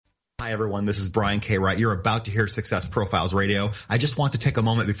Hi, everyone. This is Brian K. Wright. You're about to hear Success Profiles Radio. I just want to take a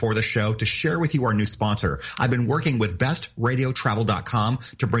moment before the show to share with you our new sponsor. I've been working with bestradiotravel.com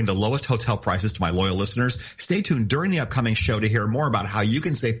to bring the lowest hotel prices to my loyal listeners. Stay tuned during the upcoming show to hear more about how you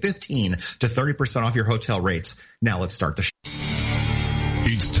can save 15 to 30% off your hotel rates. Now let's start the show.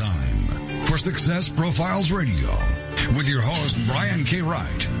 It's time for Success Profiles Radio with your host, Brian K.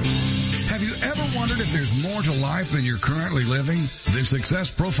 Wright. Have you ever wondered if there's more to life than you're currently living? Then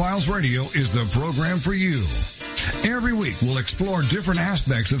Success Profiles Radio is the program for you. Every week, we'll explore different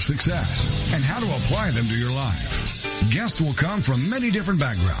aspects of success and how to apply them to your life. Guests will come from many different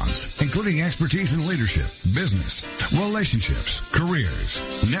backgrounds, including expertise in leadership, business, relationships, careers,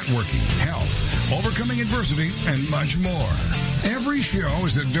 networking, health, overcoming adversity, and much more. Every show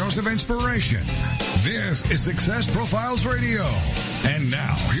is a dose of inspiration. This is Success Profiles Radio. And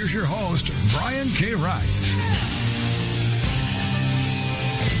now, here's your host, Brian K. Wright.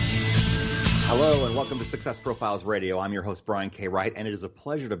 Hello and welcome to Success Profiles Radio. I'm your host, Brian K. Wright, and it is a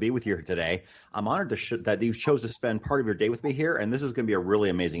pleasure to be with you here today. I'm honored that you chose to spend part of your day with me here, and this is going to be a really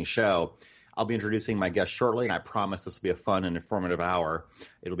amazing show. I'll be introducing my guest shortly, and I promise this will be a fun and informative hour.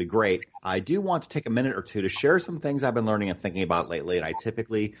 It'll be great. I do want to take a minute or two to share some things I've been learning and thinking about lately, and I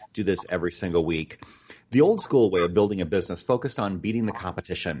typically do this every single week. The old school way of building a business focused on beating the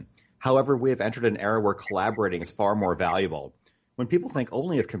competition. However, we have entered an era where collaborating is far more valuable. When people think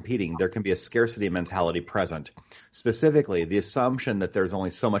only of competing, there can be a scarcity mentality present. Specifically, the assumption that there's only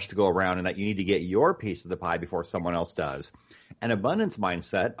so much to go around and that you need to get your piece of the pie before someone else does. An abundance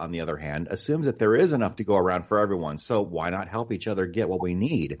mindset, on the other hand, assumes that there is enough to go around for everyone, so why not help each other get what we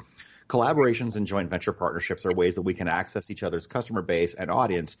need? Collaborations and joint venture partnerships are ways that we can access each other's customer base and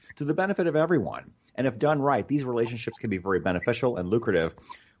audience to the benefit of everyone. And if done right, these relationships can be very beneficial and lucrative.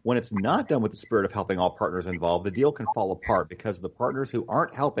 When it's not done with the spirit of helping all partners involved, the deal can fall apart because the partners who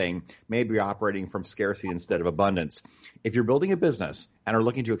aren't helping may be operating from scarcity instead of abundance. If you're building a business and are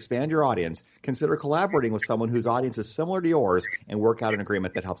looking to expand your audience, consider collaborating with someone whose audience is similar to yours and work out an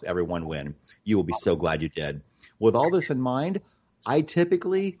agreement that helps everyone win. You will be so glad you did. With all this in mind, I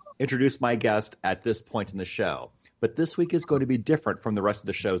typically introduce my guest at this point in the show. But this week is going to be different from the rest of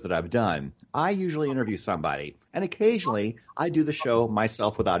the shows that I've done. I usually interview somebody, and occasionally I do the show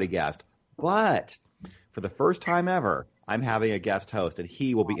myself without a guest. But for the first time ever, I'm having a guest host, and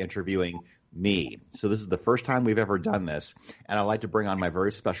he will be interviewing me. So this is the first time we've ever done this, and I'd like to bring on my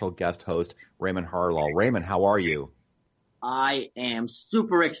very special guest host, Raymond Harlaw. Raymond, how are you? I am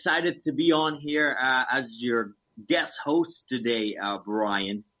super excited to be on here as your guest host today,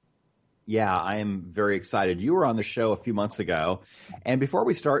 Brian. Yeah, I am very excited. You were on the show a few months ago. And before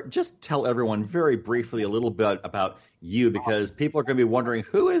we start, just tell everyone very briefly a little bit about you, because people are going to be wondering,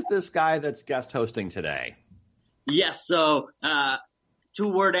 who is this guy that's guest hosting today? Yes, so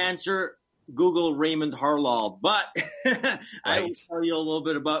two-word answer, Google Raymond Harlaw. But I will tell you a little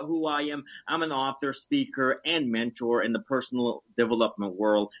bit about who I am. I'm an author, speaker, and mentor in the personal development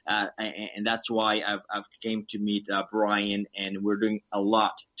world. And that's why I've came to meet Brian, and we're doing a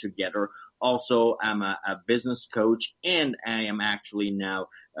lot together. Also, I'm a business coach, and I am actually now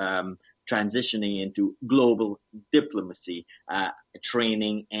transitioning into global diplomacy,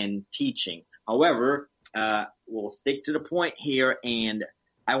 training and teaching. However, we'll stick to the point here, and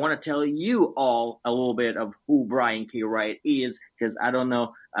I want to tell you all a little bit of who Brian K. Wright is, because I don't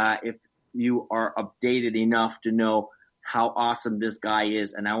know if you are updated enough to know how awesome this guy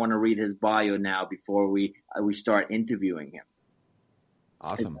is, and I want to read his bio now before we start interviewing him.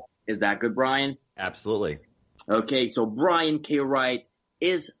 Awesome. Is that good, Brian? Absolutely. Okay, so Brian K. Wright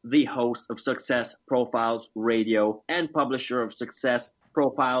is the host of Success Profiles Radio and publisher of Success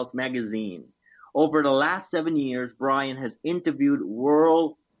Profiles magazine. Over the last 7 years, Brian has interviewed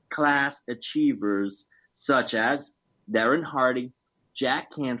world-class achievers such as Darren Hardy,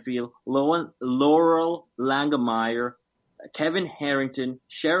 Jack Canfield, Laurel Langemeier, Kevin Harrington,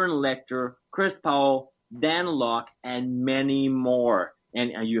 Sharon Lecter, Chris Powell, Dan Locke, and many more.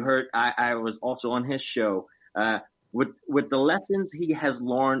 And you heard I was also on his show. With the lessons he has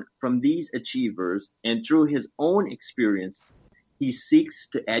learned from these achievers and through his own experience, he seeks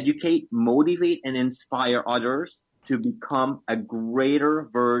to educate, motivate, and inspire others to become a greater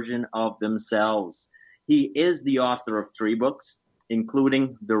version of themselves. He is the author of 3 books,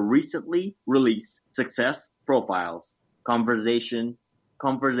 including the recently released Success Profiles, Conversations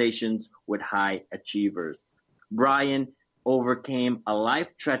with High Achievers. Brian overcame a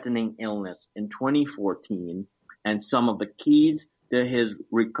life-threatening illness in 2014, and some of the keys to his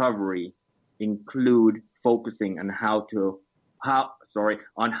recovery include focusing on how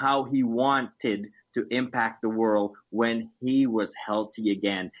he wanted to impact the world when he was healthy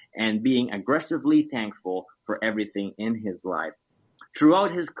again, and being aggressively thankful for everything in his life.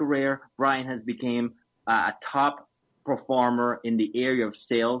 Throughout his career, Brian has become a top performer in the area of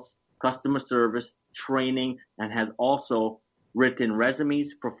sales, customer service, training, and has also written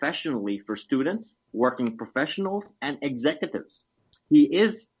resumes professionally for students, working professionals, and executives. He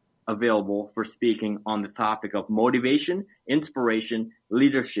is available for speaking on the topic of motivation, inspiration,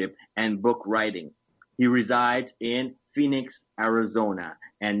 leadership, and book writing. He resides in Phoenix, Arizona.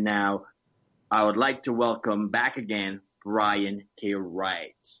 And now I would like to welcome back again Brian K.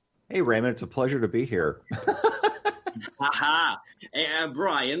 Wright. Hey, Raymond, it's a pleasure to be here. Haha.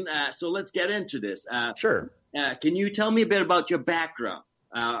 Brian, so let's get into this. Sure. Can you tell me a bit about your background?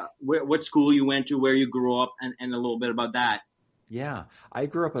 What school you went to, where you grew up, and a little bit about that? Yeah, I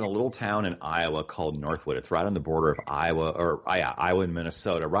grew up in a little town in Iowa called Northwood. It's right on the border of Iowa and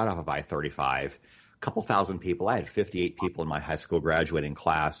Minnesota, right off of I-35. A couple thousand people. I had 58 people in my high school graduating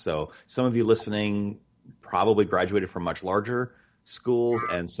class. So some of you listening probably graduated from much larger schools,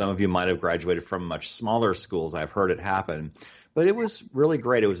 and some of you might have graduated from much smaller schools. I've heard it happen. But it was really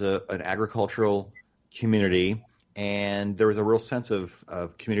great. It was an agricultural community, and there was a real sense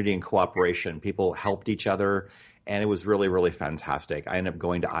of community and cooperation. People helped each other, and it was really, really fantastic. I ended up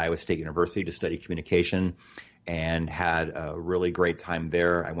going to Iowa State University to study communication and had a really great time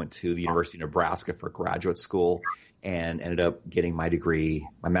there. I went to the University of Nebraska for graduate school and ended up getting my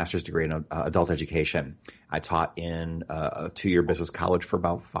master's degree in adult education. I taught in a 2-year business college for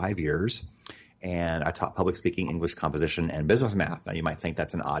about 5 years, and I taught public speaking, English composition, and business math. Now, you might think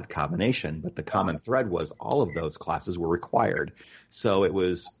that's an odd combination, but the common thread was all of those classes were required. So it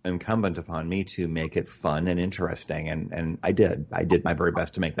was incumbent upon me to make it fun and interesting, and I did. I did my very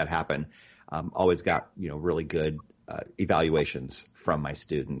best to make that happen. Always got, really good evaluations from my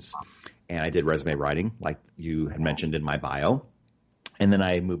students. And I did resume writing, like you had mentioned in my bio. And then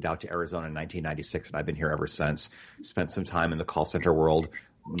I moved out to Arizona in 1996, and I've been here ever since. Spent some time in the call center world,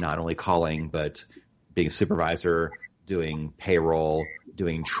 not only calling, but being a supervisor, doing payroll,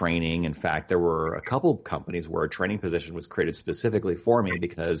 doing training. In fact, there were a couple companies where a training position was created specifically for me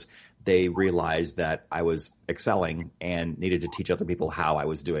because they realized that I was excelling and needed to teach other people how I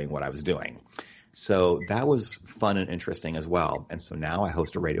was doing what I was doing. So that was fun and interesting as well. And so now I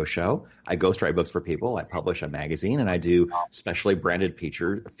host a radio show. I ghostwrite books for people. I publish a magazine, and I do specially branded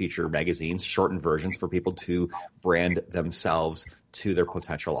feature magazines, shortened versions for people to brand themselves to their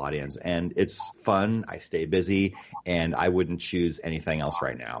potential audience. And it's fun. I stay busy, and I wouldn't choose anything else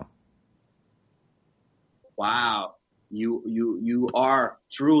right now. Wow. You are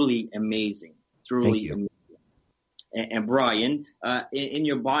truly amazing. Truly Thank you. amazing. And Brian, in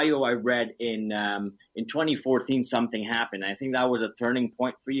your bio, I read in 2014 something happened. I think that was a turning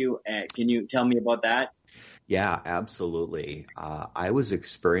point for you. Can you tell me about that? Yeah, absolutely. I was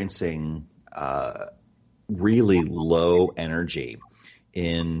experiencing really low energy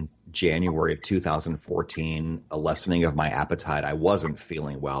in January of 2014, a lessening of my appetite. I wasn't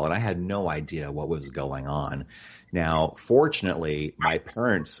feeling well, and I had no idea what was going on. Now, fortunately, my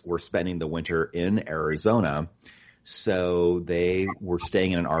parents were spending the winter in Arizona, so they were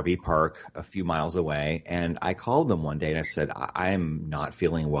staying in an RV park a few miles away, and I called them one day and I said, I'm not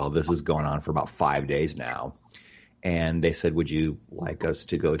feeling well. This is going on for about 5 days now. And they said, would you like us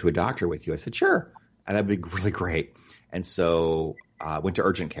to go to a doctor with you? I said, sure. And that'd be really great. And so I went to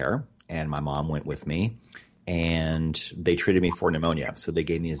urgent care, and my mom went with me, and they treated me for pneumonia. So they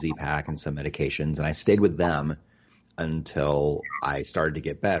gave me a Z-Pak and some medications, and I stayed with them until I started to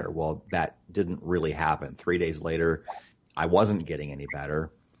get better. Well, that didn't really happen. 3 days later, I wasn't getting any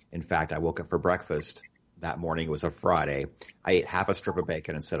better. In fact, I woke up for breakfast that morning. It was a Friday. I ate half a strip of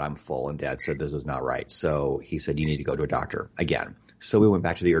bacon and said, I'm full. And Dad said, this is not right. So he said, you need to go to a doctor again. So we went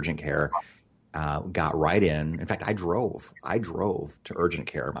back to the urgent care, got right in. In fact, I drove to urgent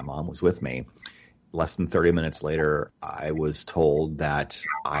care. My mom was with me. Less than 30 minutes later, I was told that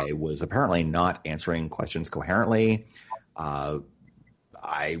I was apparently not answering questions coherently.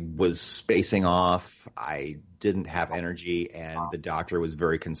 I was spacing off. I didn't have energy, and the doctor was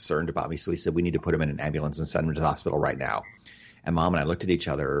very concerned about me. So he said, we need to put him in an ambulance and send him to the hospital right now. And Mom and I looked at each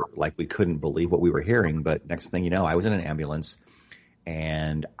other like we couldn't believe what we were hearing. But next thing you know, I was in an ambulance,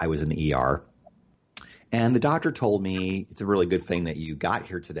 and I was in the ER. And the doctor told me, it's a really good thing that you got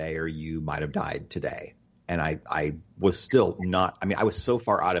here today, or you might have died today. And I was still not, I was so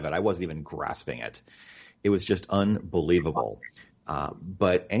far out of it, I wasn't even grasping it. It was just unbelievable.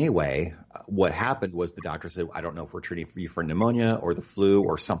 But anyway, what happened was the doctor said, I don't know if we're treating you for pneumonia or the flu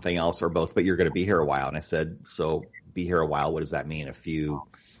or something else or both, but you're going to be here a while. And I said, so be here a while, what does that mean? A few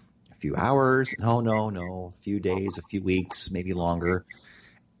few hours. No, a few days, a few weeks, maybe longer.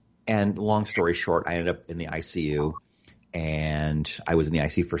 And long story short, I ended up in the ICU, and I was in the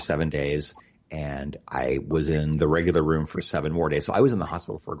ICU for 7 days, and I was in the regular room for 7 more days. So I was in the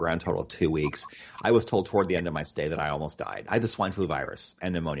hospital for a grand total of 2 weeks. I was told toward the end of my stay that I almost died. I had the swine flu virus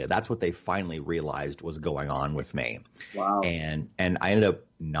and pneumonia. That's what they finally realized was going on with me. Wow. And I ended up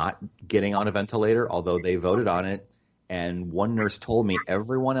not getting on a ventilator, although they voted on it. And one nurse told me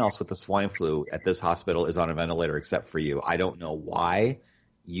everyone else with the swine flu at this hospital is on a ventilator except for you. I don't know why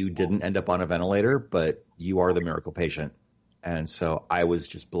you didn't end up on a ventilator, but you are the miracle patient. And so I was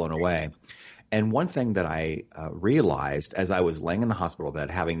just blown away. And one thing that I realized as I was laying in the hospital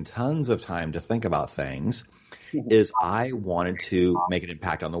bed, having tons of time to think about things, is I wanted to make an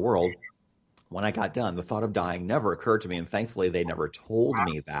impact on the world. When I got done, the thought of dying never occurred to me. And thankfully, they never told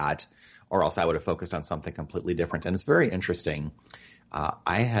me that, or else I would have focused on something completely different. And it's very interesting.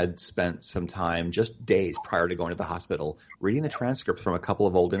 I had spent some time, just days prior to going to the hospital, reading the transcripts from a couple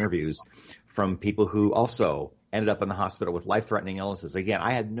of old interviews from people who also ended up in the hospital with life-threatening illnesses. Again,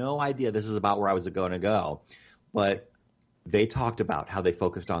 I had no idea this is about where I was going to go, but they talked about how they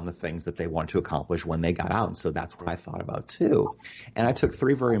focused on the things that they wanted to accomplish when they got out. And so that's what I thought about too. And I took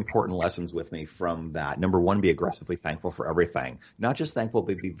 3 very important lessons with me from that. Number 1, be aggressively thankful for everything. Not just thankful,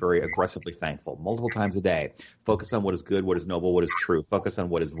 but be very aggressively thankful multiple times a day. Focus on what is good, what is noble, what is true. Focus on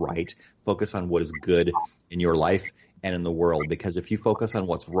what is right. Focus on what is good in your life and in the world. Because if you focus on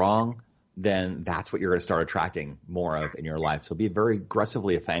what's wrong, then that's what you're going to start attracting more of in your life. So be very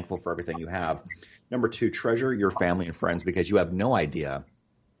aggressively thankful for everything you have. Number 2, treasure your family and friends, because you have no idea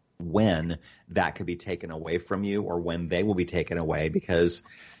when that could be taken away from you or when they will be taken away, because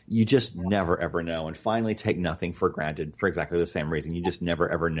you just never, ever know. And finally, take nothing for granted for exactly the same reason. You just never,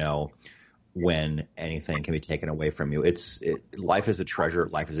 ever know when anything can be taken away from you. Life is a treasure.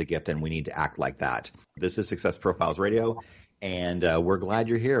 Life is a gift, and we need to act like that. This is Success Profiles Radio, and we're glad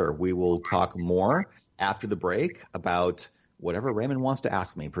you're here. We will talk more after the break about whatever Raymond wants to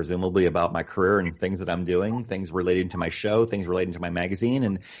ask me, presumably about my career and things that I'm doing, things relating to my show, things relating to my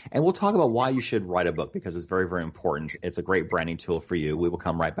magazine. And we'll talk about why you should write a book, because it's very, very important. It's a great branding tool for you. We will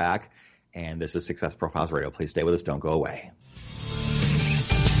come right back. And this is Success Profiles Radio. Please stay with us. Don't go away.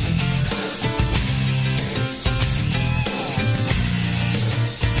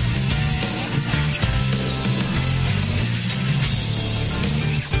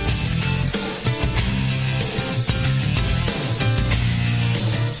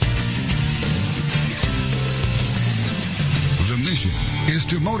 Is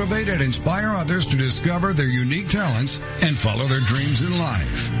to motivate and inspire others to discover their unique talents and follow their dreams in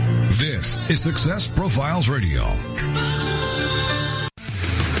life. This is Success Profiles Radio.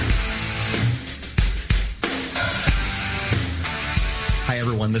 Hi,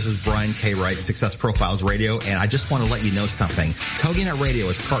 everyone. This is Brian K. Wright, Success Profiles Radio, and I just want to let you know something. TogiNet Radio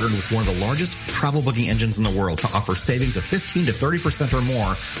is partnered with one of the largest travel booking engines in the world to offer savings of 15 to 30% or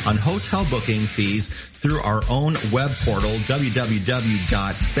more on hotel booking fees through our own web portal,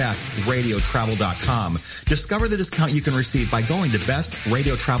 www.bestradiotravel.com. Discover the discount you can receive by going to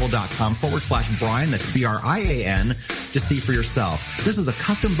bestradiotravel.com/Brian, that's BRIAN, to see for yourself. This is a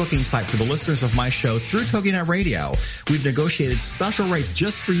custom booking site for the listeners of my show through TogiNet Radio. We've negotiated special rates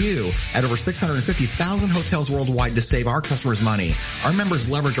just for you at over 650,000 hotels worldwide to save our customers money. Our members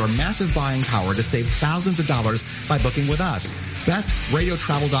leverage our massive buying power to save thousands of dollars by booking with us.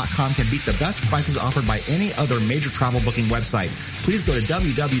 BestRadioTravel.com can beat the best prices offered by any other major travel booking website. Please go to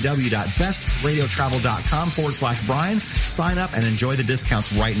www.bestradiotravel.com/Brian. Sign up and enjoy the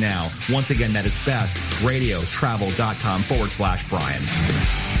discounts right now. Once again, that is bestradiotravel.com/Brian.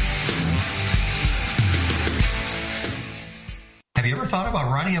 Have you ever thought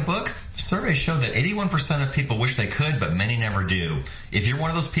about writing a book? Surveys show that 81% of people wish they could, but many never do. If you're one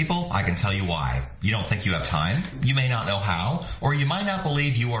of those people, I can tell you why. You don't think you have time, you may not know how, or you might not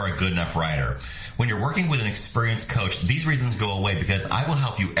believe you are a good enough writer. When you're working with an experienced coach, these reasons go away because I will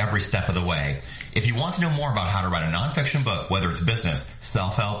help you every step of the way. If you want to know more about how to write a nonfiction book, whether it's business,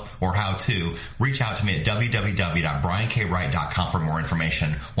 self-help, or how-to, reach out to me at www.briankwright.com for more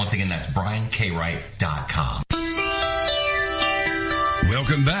information. Once again, that's briankwright.com.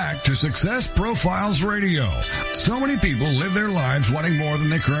 Welcome back to Success Profiles Radio. So many people live their lives wanting more than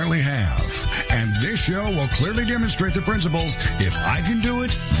they currently have. And this show will clearly demonstrate the principles, if I can do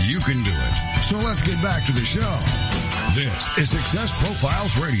it, you can do it. So let's get back to the show. This is Success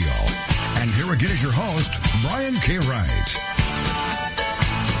Profiles Radio. And here again is your host, Brian K. Wright.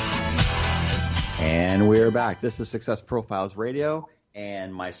 And we're back. This is Success Profiles Radio.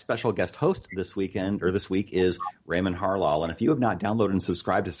 And my special guest host this week is Raymond Harlaw. And if you have not downloaded and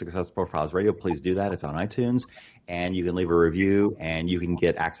subscribed to Success Profiles Radio, please do that. It's on iTunes, and you can leave a review, and you can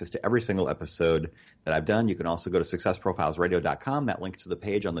get access to every single episode that I've done. You can also go to successprofilesradio.com. That links to the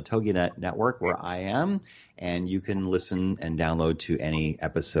page on the TogiNet network where I am, and you can listen and download to any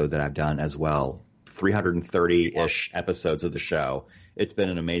episode that I've done as well. 330-ish episodes of the show. It's been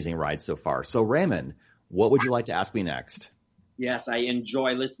an amazing ride so far. So, Raymond, what would you like to ask me next? Yes, I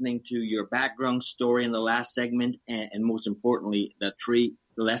enjoy listening to your background story in the last segment, and most importantly, the 3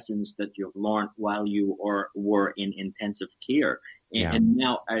 lessons that you've learned while you were in intensive care. And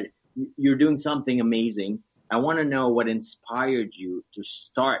now you're doing something amazing. I want to know what inspired you to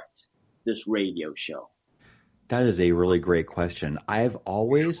start this radio show. That is a really great question. I've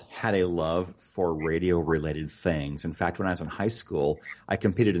always had a love for radio-related things. In fact, when I was in high school, I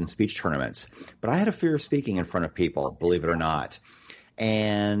competed in speech tournaments. But I had a fear of speaking in front of people, believe it or not.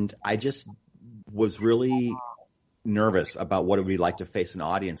 And I just was really nervous about what it would be like to face an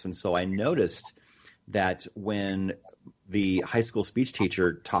audience. And so I noticed that when the high school speech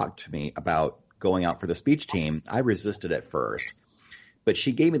teacher talked to me about going out for the speech team, I resisted at first. But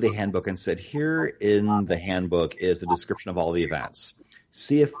she gave me the handbook and said, here in the handbook is the description of all the events.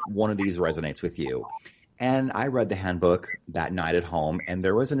 See if one of these resonates with you. And I read the handbook that night at home, and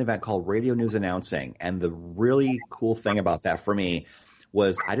there was an event called Radio News Announcing. And the really cool thing about that for me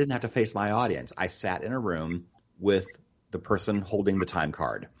was I didn't have to face my audience. I sat in a room with the person holding the time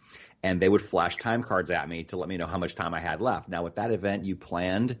card, and they would flash time cards at me to let me know how much time I had left. Now, with that event, you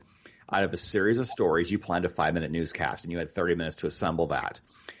planned out of a series of stories, you planned a 5-minute newscast, and you had 30 minutes to assemble that.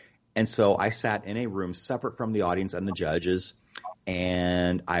 And so I sat in a room separate from the audience and the judges,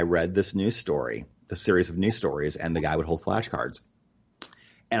 and I read this news story, the series of news stories, and the guy would hold flashcards.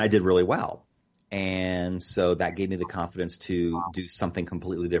 And I did really well. And so that gave me the confidence to do something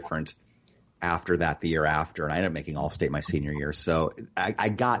completely different after that, the year after. And I ended up making All-State my senior year. So I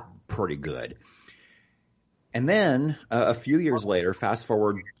got pretty good. And then a few years later, fast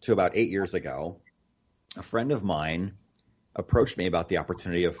forward to about 8 years ago, a friend of mine approached me about the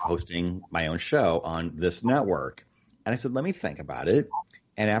opportunity of hosting my own show on this network. And I said, let me think about it.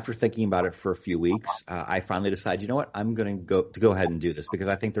 And after thinking about it for a few weeks, I finally decided, you know what, I'm going to go ahead and do this because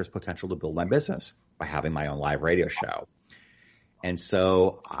I think there's potential to build my business by having my own live radio show. And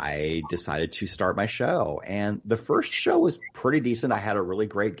so I decided to start my show. And the first show was pretty decent. I had a really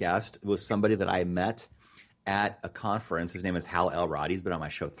great guest. It was somebody that I met at a conference. His name is Hal Elrod. He's been on my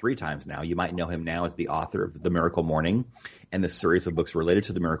show 3 times now. You might know him now as the author of The Miracle Morning and the series of books related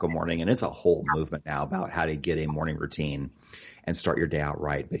to The Miracle Morning. And it's a whole movement now about how to get a morning routine and start your day out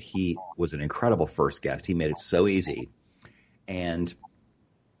right. But he was an incredible first guest. He made it so easy. And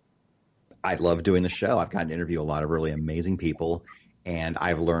I love doing the show. I've gotten to interview a lot of really amazing people, and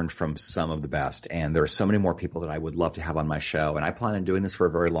I've learned from some of the best. And there are so many more people that I would love to have on my show. And I plan on doing this for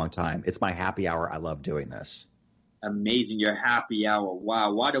a very long time. It's my happy hour. I love doing this. Amazing. Your happy hour.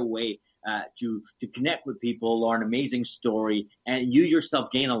 Wow. What a way to connect with people, learn an amazing story, and you yourself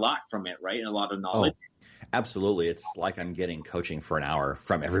gain a lot from it, right? And a lot of knowledge. Oh, absolutely. It's like I'm getting coaching for an hour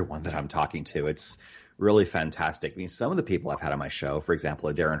from everyone that I'm talking to. It's really fantastic. I mean, some of the people I've had on my show, for example,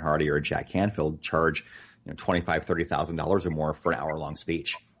 a Darren Hardy or a Jack Canfield, charge $25,000, $30,000 or more for an hour-long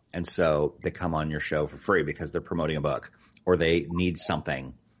speech. And so they come on your show for free because they're promoting a book or they need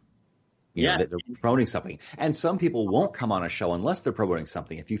something. You know, they're promoting something. And some people won't come on a show unless they're promoting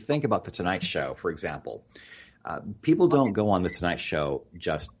something. If you think about The Tonight Show, for example, people don't go on The Tonight Show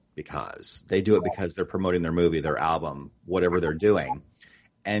just because. They do it because they're promoting their movie, their album, whatever they're doing.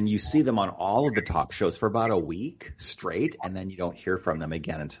 And you see them on all of the talk shows for about a week straight, and then you don't hear from them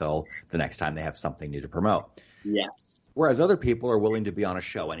again until the next time they have something new to promote. Yeah. Whereas other people are willing to be on a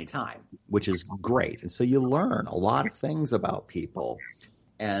show anytime, which is great. And so you learn a lot of things about people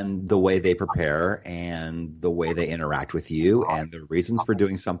and the way they prepare and the way they interact with you and the reasons for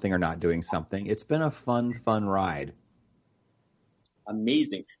doing something or not doing something. It's been a fun ride.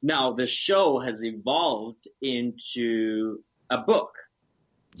 Amazing. Now, the show has evolved into a book.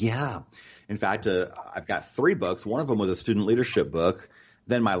 Yeah. In fact, I've got 3 books. One of them was a student leadership book.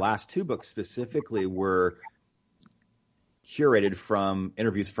 Then my last 2 books specifically were curated from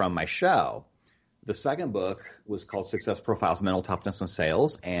interviews from my show. The second book was called Success Profiles, Mental Toughness and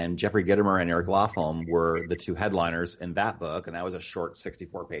Sales, and Jeffrey Gitomer and Eric Lofholm were the 2 headliners in that book, and that was a short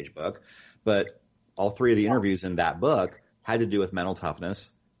 64-page book. But all 3 of the interviews in that book had to do with mental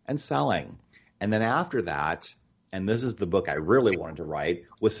toughness and selling. And then after that, and this is the book I really wanted to write,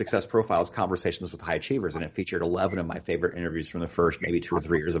 was Success Profiles, Conversations with High Achievers, and it featured 11 of my favorite interviews from the first maybe 2 or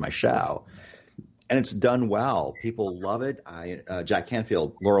 3 years of my show. And it's done well. People love it. Jack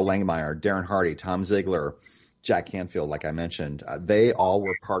Canfield, Laura Langmeyer, Darren Hardy, Tom Ziegler, Jack Canfield, like I mentioned, they all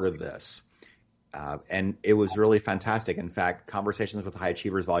were part of this. And it was really fantastic. In fact, Conversations with High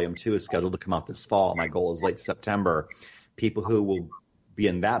Achievers Volume 2 is scheduled to come out this fall. My goal is late September. People who will be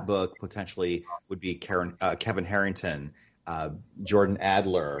in that book potentially would be Kevin Harrington, Jordan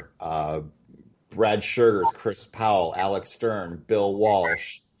Adler, Brad Sugars, Chris Powell, Alex Stern, Bill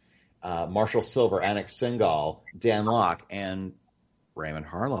Walsh, Marshall Silver, Anik Singhal, Dan Locke, and Raymond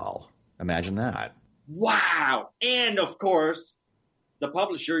Harlal. Imagine that. Wow. And, of course, the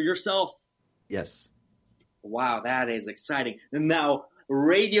publisher yourself. Yes. Wow, that is exciting. And now,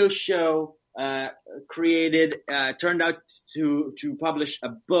 radio show created, turned out to publish a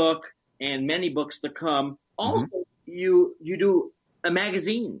book and many books to come. Also, you do a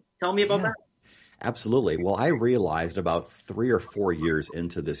magazine. Tell me about that. Absolutely. Well, I realized about 3 or 4 years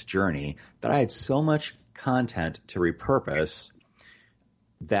into this journey that I had so much content to repurpose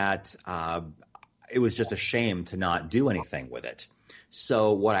that it was just a shame to not do anything with it.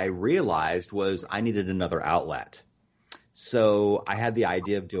 So what I realized was I needed another outlet. So I had the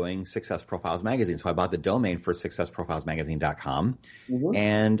idea of doing Success Profiles Magazine. So I bought the domain for successprofilesmagazine.com.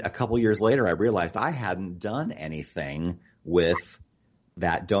 And a couple years later, I realized I hadn't done anything with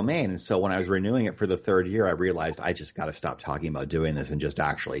that domain. And so when I was renewing it for the 3rd year, I realized I just got to stop talking about doing this and just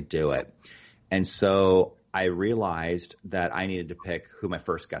actually do it. And so I realized that I needed to pick who my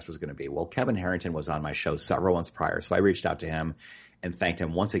first guest was going to be. Well, Kevin Harrington was on my show several months prior. So I reached out to him and thanked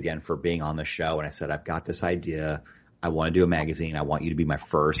him once again for being on the show. And I said, I've got this idea. I want to do a magazine. I want you to be my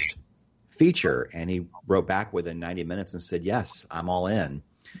first feature. And he wrote back within 90 minutes and said, yes, I'm all in.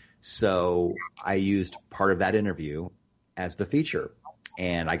 So I used part of that interview as the feature.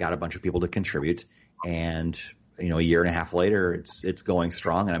 And I got a bunch of people to contribute. And, a year and a half later, it's going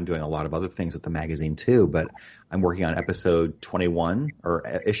strong. And I'm doing a lot of other things with the magazine too. But I'm working on episode 21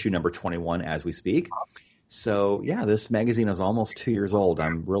 or issue number 21 as we speak. So, yeah, this magazine is almost 2 years old.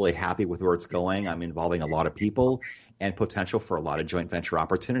 I'm really happy with where it's going. I'm involving a lot of people, and potential for a lot of joint venture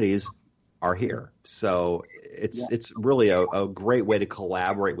opportunities are here. So it's really a great way to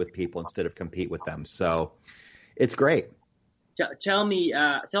collaborate with people instead of compete with them. So it's great. Tell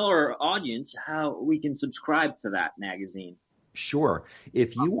our audience how we can subscribe to that magazine. Sure.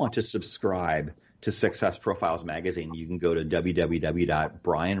 If you want to subscribe to Success Profiles Magazine, you can go to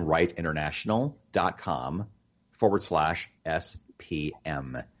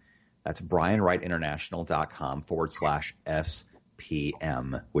www.brianwrightinternational.com/SPM. That's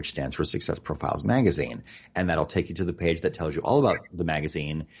brianwrightinternational.com/SPM, which stands for Success Profiles Magazine. And that'll take you to the page that tells you all about the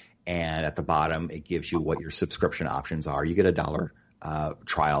magazine. And at the bottom, it gives you what your subscription options are. You get a $1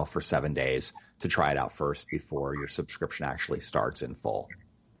 trial for 7 days to try it out first before your subscription actually starts in full.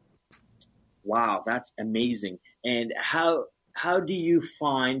 Wow, that's amazing. And how do you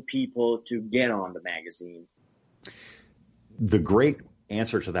find people to get on the magazine? The great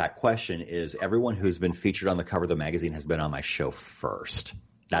answer to that question is everyone who's been featured on the cover of the magazine has been on my show first.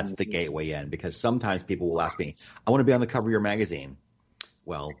 That's the gateway in, because sometimes people will ask me, I want to be on the cover of your magazine.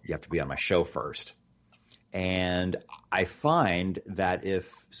 Well, you have to be on my show first. And I find that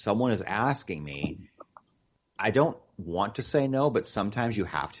if someone is asking me, I don't want to say no, but sometimes you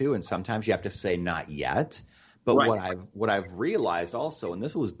have to, and sometimes you have to say not yet. But right. what I've realized also, and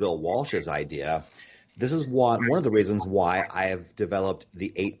this was Bill Walsh's idea, this is one of the reasons why I have developed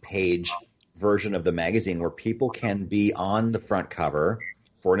the 8-page version of the magazine where people can be on the front cover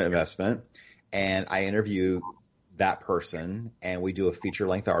for an investment, and I interview that person, and we do a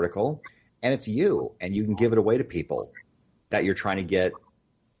feature-length article, and it's you, and you can give it away to people that you're trying to get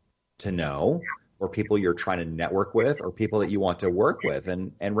to know, or people you're trying to network with, or people that you want to work with.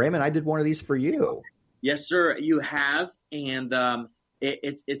 And Raymond, I did one of these for you. Yes, sir, you have, and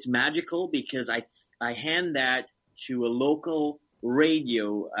it's magical because I hand that to a local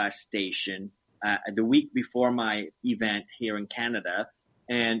radio station the week before my event here in Canada,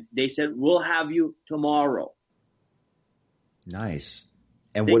 and they said, we'll have you tomorrow. Nice.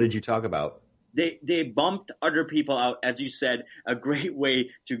 And what did you talk about? They bumped other people out. As you said, a great way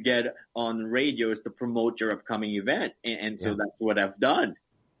to get on radio is to promote your upcoming event. And so that's what I've done.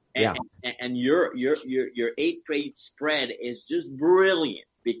 And, and your 8-page spread is just brilliant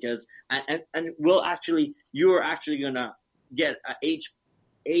because, and you're actually going to get an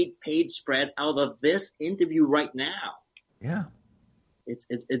 8-page spread out of this interview right now. Yeah.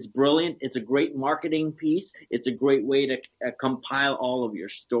 It's brilliant. It's a great marketing piece. It's a great way to compile all of your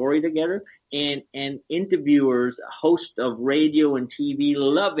story together. And interviewers, hosts of radio and TV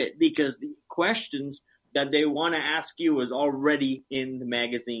love it because the questions that they want to ask you is already in the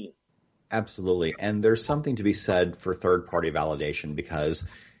magazine. Absolutely. And there's something to be said for third-party validation, because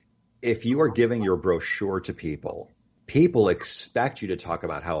if you are giving your brochure to people, people expect you to talk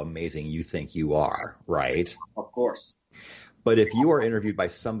about how amazing you think you are, right? Of course. But if you are interviewed by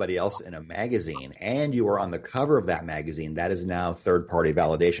somebody else in a magazine and you are on the cover of that magazine, that is now third-party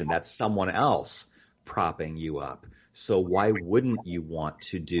validation. That's someone else propping you up. So why wouldn't you want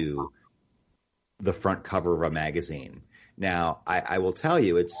to do the front cover of a magazine? Now, I will tell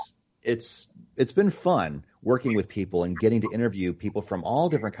you, it's been fun working with people and getting to interview people from all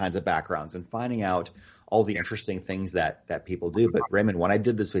different kinds of backgrounds and finding out all the interesting things that people do. But Raymond, when I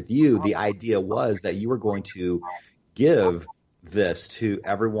did this with you, the idea was that you were going to give this to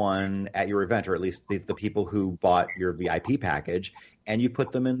everyone at your event, or at least the people who bought your VIP package, and you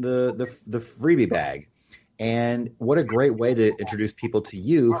put them in the freebie bag. And what a great way to introduce people to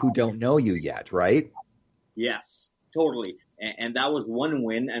you who don't know you yet, right? Yes, totally. And that was one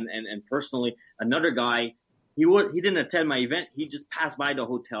win. And personally, another guy, he didn't attend my event. He just passed by the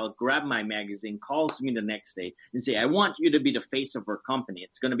hotel, grabbed my magazine, calls me the next day and say, I want you to be the face of our company.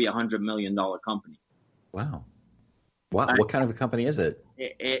 It's going to be $100 million company. Wow. What kind of a company is it?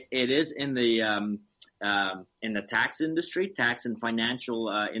 It is in the tax industry, tax and financial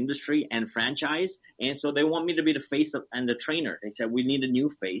industry, and franchise. And so they want me to be the face and the trainer. They said, we need a new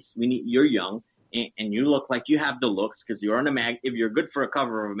face. You're young. And you look like you have the looks, because you're on a if you're good for a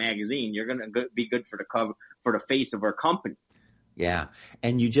cover of a magazine, you're going to be good for the cover, for the face of our company. Yeah.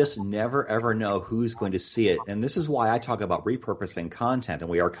 And you just never, ever know who's going to see it. And this is why I talk about repurposing content. And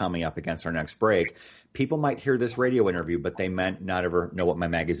we are coming up against our next break. People might hear this radio interview, but they might not ever know what my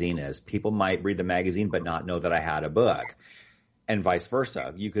magazine is. People might read the magazine, but not know that I had a book. And vice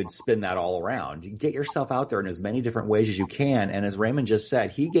versa. You could spin that all around. You get yourself out there in as many different ways as you can. And as Raymond just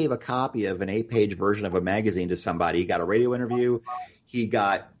said, he gave a copy of an 8-page version of a magazine to somebody. He got a radio interview. He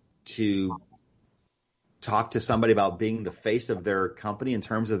got to talk to somebody about being the face of their company in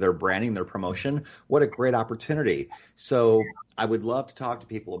terms of their branding, their promotion. What a great opportunity. So I would love to talk to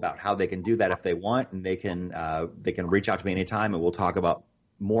people about how they can do that if they want, and they can reach out to me anytime, and we'll talk about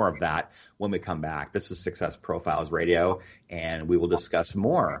more of that when we come back. This is Success Profiles Radio, and we will discuss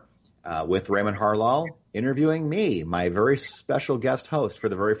more with Raymond Harlal interviewing me, my very special guest host for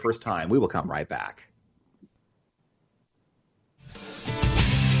the very first time. We will come right back.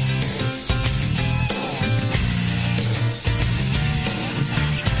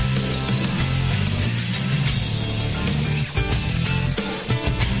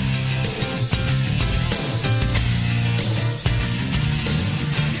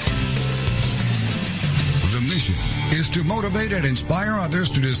 Is to motivate and inspire others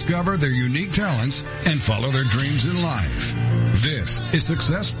to discover their unique talents and follow their dreams in life. This is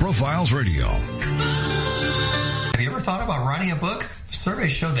Success Profiles Radio. Have you ever thought about writing a book?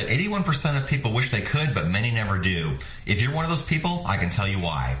 Surveys show that 81% of people wish they could, but many never do. If you're one of those people, I can tell you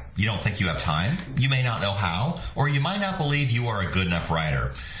why. You don't think you have time, you may not know how, or you might not believe you are a good enough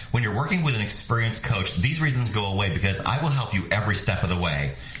writer. When you're working with an experienced coach, these reasons go away, because I will help you every step of the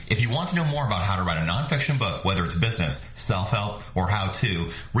way. If you want to know more about how to write a nonfiction book, whether it's business, self-help, or how-to,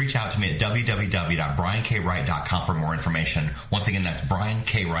 reach out to me at www.briankwright.com for more information. Once again, that's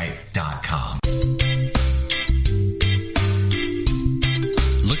briankwright.com.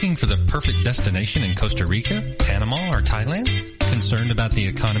 Looking for the perfect destination in Costa Rica, Panama, or Thailand? Concerned about the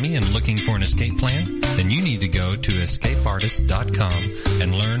economy and looking for an escape plan? Then you need to go to escapeartist.com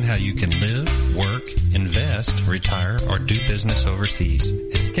and learn how you can live, work, invest, retire, or do business overseas.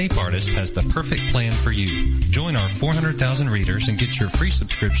 Escape Artist has the perfect plan for you. Join our 400,000 readers and get your free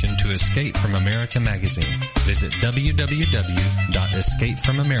subscription to Escape from America magazine. Visit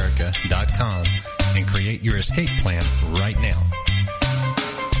www.escapefromamerica.com and create your escape plan right now.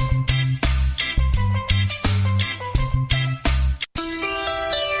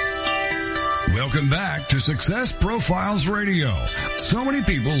 Welcome back to Success Profiles Radio. So many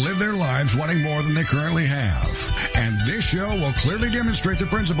people live their lives wanting more than they currently have. And this show will clearly demonstrate the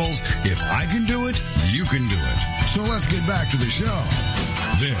principles, if I can do it, you can do it. So let's get back to the show.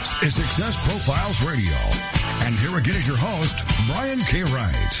 This is Success Profiles Radio. And here again is your host, Brian K.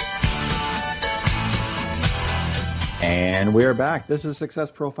 Wright. And we're back. This is Success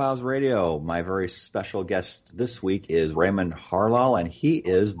Profiles Radio. My very special guest this week is Raymond Harlal, and he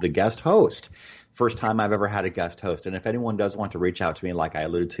is the guest host. First time I've ever had a guest host. And if anyone does want to reach out to me, like I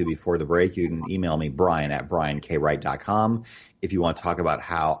alluded to before the break, you can email me, Brian at briankwright.com, if you want to talk about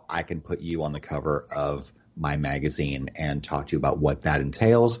how I can put you on the cover of my magazine and talk to you about what that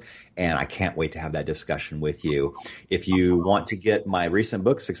entails. And I can't wait to have that discussion with you. If you want to get my recent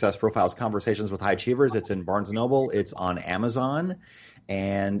book, Success Profiles Conversations with High Achievers, it's in Barnes & Noble. It's on Amazon.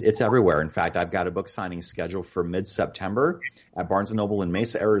 and it's everywhere. In fact, I've got a book signing scheduled for mid-September at Barnes & Noble in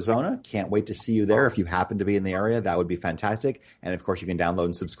Mesa, Arizona. Can't wait to see you there. If you happen to be in the area, that would be fantastic. And, of course, you can download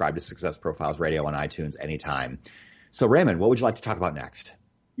and subscribe to Success Profiles Radio on iTunes anytime. So, Raymond, what would you like to talk about next?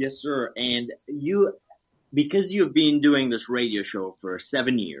 Yes, sir. And because you've been doing this radio show for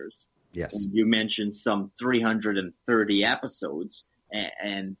 7 years, yes, and you mentioned some 330 episodes,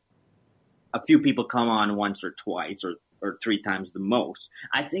 and a few people come on once or twice or three times the most.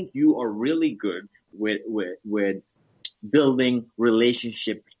 I think you are really good with building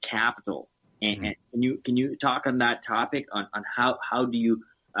relationship capital. And can you talk on that topic on how do you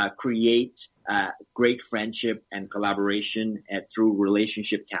create great friendship and collaboration through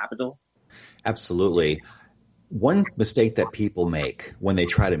relationship capital? Absolutely. One mistake that people make when they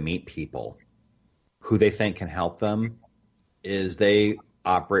try to meet people who they think can help them is they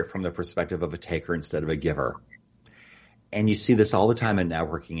operate from the perspective of a taker instead of a giver. And you see this all the time at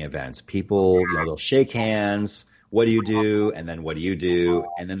networking events. People, they'll shake hands. What do you do? And then what do you do?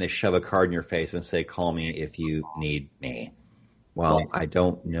 And then they shove a card in your face and say, call me if you need me. Well, I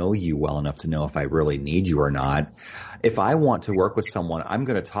don't know you well enough to know if I really need you or not. If I want to work with someone, I'm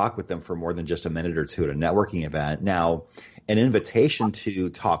going to talk with them for more than just a minute or two at a networking event. Now, an invitation to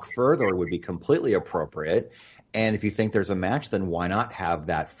talk further would be completely appropriate. And if you think there's a match, then why not have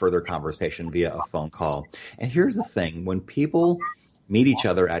that further conversation via a phone call? And here's the thing. When people meet each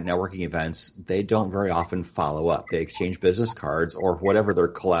other at networking events, they don't very often follow up. They exchange business cards or whatever their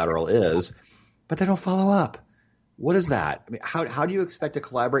collateral is, but they don't follow up. What is that? I mean, how do you expect to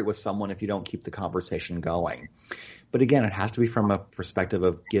collaborate with someone if you don't keep the conversation going? But again, it has to be from a perspective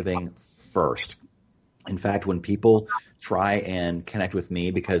of giving first. In fact, when people try and connect with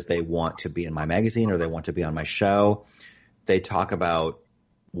me because they want to be in my magazine or they want to be on my show, they talk about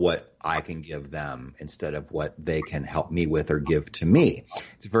what I can give them instead of what they can help me with or give to me.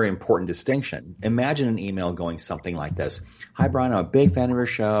 It's a very important distinction. Imagine an email going something like this. Hi, Brian, I'm a big fan of your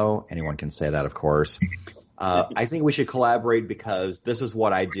show. Anyone can say that, of course. I think we should collaborate because this is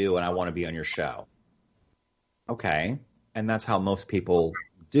what I do and I want to be on your show. Okay. And that's how most people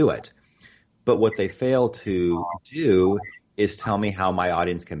do it. But what they fail to do is tell me how my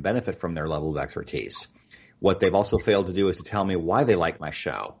audience can benefit from their level of expertise. What they've also failed to do is to tell me why they like my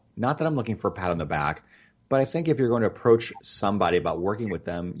show. Not that I'm looking for a pat on the back, but I think if you're going to approach somebody about working with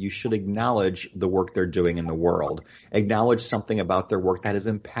them, you should acknowledge the work they're doing in the world. Acknowledge something about their work that has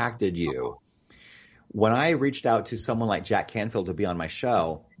impacted you. When I reached out to someone like Jack Canfield to be on my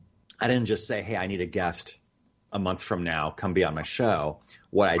show, I didn't just say, hey, I need a guest a month from now, come be on my show.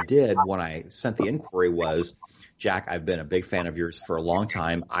 What I did when I sent the inquiry was, Jack, I've been a big fan of yours for a long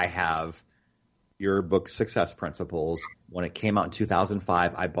time. I have your book, Success Principles. When it came out in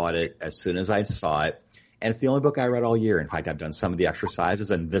 2005, I bought it as soon as I saw it. And it's the only book I read all year. In fact, I've done some of the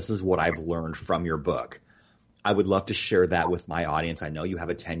exercises, and this is what I've learned from your book. I would love to share that with my audience. I know you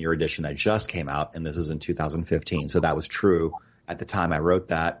have a 10-year edition that just came out, and this is in 2015. So that was true at the time I wrote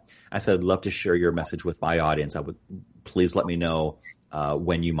that. I said, I'd love to share your message with my audience. Please let me know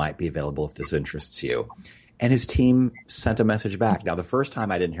when you might be available if this interests you. And his team sent a message back. Now, the first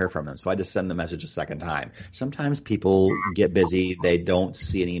time I didn't hear from him, so I just send the message a second time. Sometimes people get busy. They don't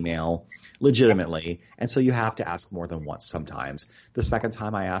see an email legitimately, and so you have to ask more than once sometimes. The second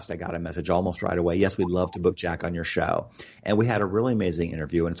time I asked, I got a message almost right away. Yes, we'd love to book Jack on your show. And we had a really amazing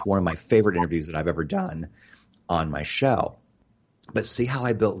interview, and it's one of my favorite interviews that I've ever done on my show. But see how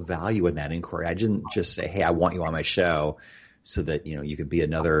I built value in that inquiry. I didn't just say, hey, I want you on my show so that, you could be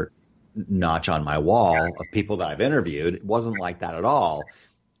another notch on my wall of people that I've interviewed. It wasn't like that at all.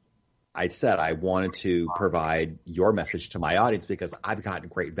 I said I wanted to provide your message to my audience because I've gotten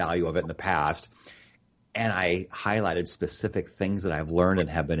great value of it in the past. And I highlighted specific things that I've learned and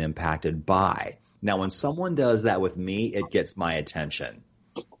have been impacted by. Now, when someone does that with me, it gets my attention.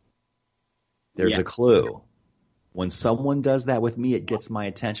 There's a clue. When someone does that with me, it gets my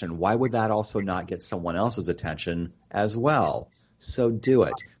attention. Why would that also not get someone else's attention as well? So do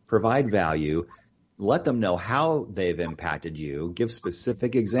it. Provide value. Let them know how they've impacted you. Give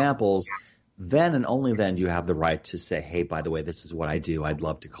specific examples. Then and only then do you have the right to say, hey, by the way, this is what I do. I'd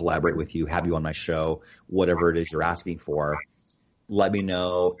love to collaborate with you, have you on my show, whatever it is you're asking for. Let me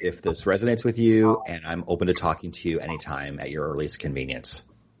know if this resonates with you, and I'm open to talking to you anytime at your earliest convenience.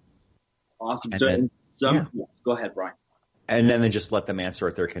 Awesome. Go ahead, Brian. And then just let them answer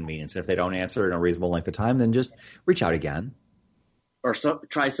at their convenience. And if they don't answer in a reasonable length of time, then just reach out again. Or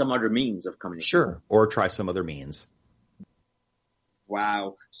try some other means of communication. Sure. Or try some other means.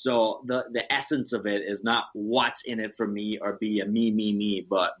 Wow. So the essence of it is not what's in it for me or be a me,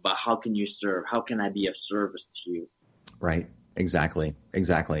 but how can you serve? How can I be of service to you? Right. Exactly.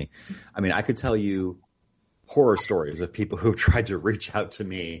 I mean, I could tell you horror stories of people who've tried to reach out to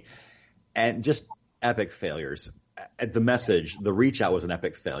me and just epic failures. The reach out was an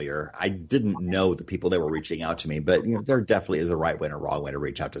epic failure. I didn't know the people that were reaching out to me, but there definitely is a right way and a wrong way to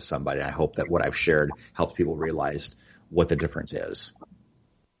reach out to somebody. And I hope that what I've shared helps people realize what the difference is.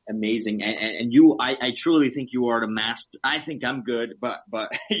 Amazing. And you, I truly think you are the master. I think I'm good, but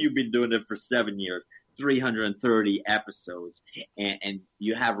you've been doing it for 7 years, 330 episodes, and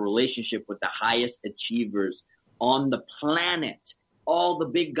you have a relationship with the highest achievers on the planet, all the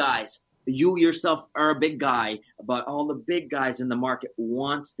big guys. You yourself are a big guy, but all the big guys in the market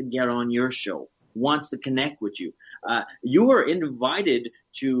wants to get on your show, wants to connect with you. You were invited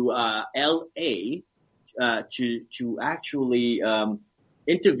to L.A. To actually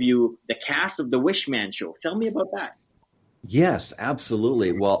interview the cast of the Wishman show. Tell me about that. Yes,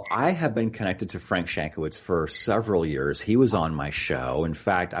 absolutely. Well, I have been connected to Frank Shankowitz for several years. He was on my show. In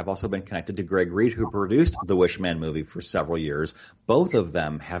fact, I've also been connected to Greg Reed, who produced the Wishman movie for several years. Both of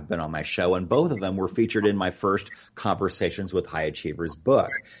them have been on my show, and both of them were featured in my first Conversations with High Achievers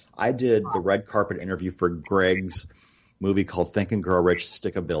book. I did the red carpet interview for Greg's movie called Think and Grow Rich,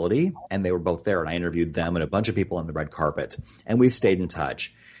 Stickability, and they were both there, and I interviewed them and a bunch of people on the red carpet, and we've stayed in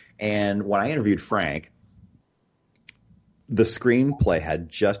touch. And when I interviewed Frank, the screenplay had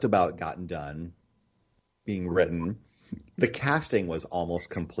just about gotten done being written. The casting was almost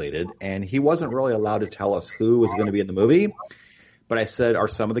completed, and he wasn't really allowed to tell us who was going to be in the movie. But I said, are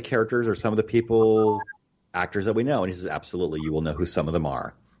some of the characters or some of the people actors that we know? And he says, absolutely, you will know who some of them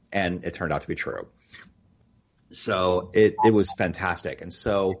are. And it turned out to be true. So it was fantastic. And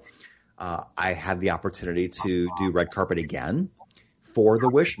so I had the opportunity to do red carpet again for the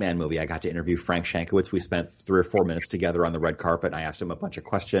Wishman movie. I got to interview Frank Shankowitz. We spent 3 or 4 minutes together on the red carpet, and I asked him a bunch of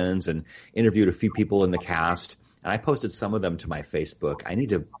questions and interviewed a few people in the cast. And I posted some of them to my Facebook. I need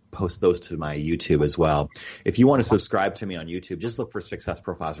to post those to my YouTube as well. If you want to subscribe to me on YouTube, just look for Success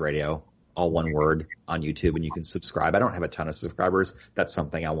Profiles Radio, all one word, on YouTube, and you can subscribe. I don't have a ton of subscribers. That's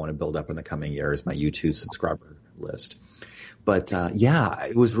something I want to build up in the coming years, my YouTube subscriber list. But yeah,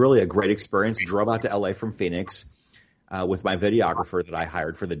 it was really a great experience. Drove out to LA from Phoenix with my videographer that I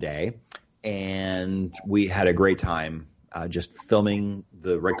hired for the day, and we had a great time just filming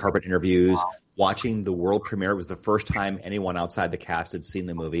the red carpet interviews, watching the world premiere. It was the first time anyone outside the cast had seen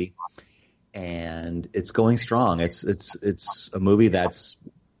the movie, and it's going strong. It's a movie that's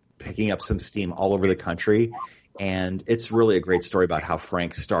picking up some steam all over the country, and it's really a great story about how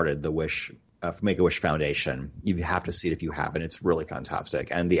Frank started the Make-A-Wish Foundation. You have to see it if you haven't. It's really fantastic,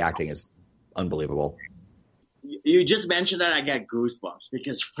 and the acting is unbelievable. You just mentioned that, I got goosebumps,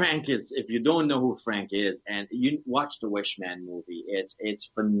 because Frank is, if you don't know who Frank is, and you watch the Wishman movie,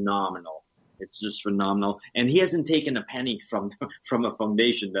 it's phenomenal. It's just phenomenal. And he hasn't taken a penny from a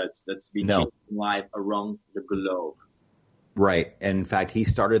foundation that's been changing life around the globe. Right. And in fact, he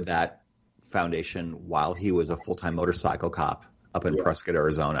started that foundation while he was a full-time motorcycle cop up in Prescott,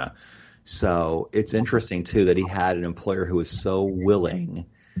 Arizona. So it's interesting, too, that he had an employer who was so willing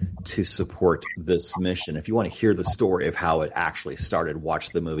to support this mission. If you want to hear the story of how it actually started, watch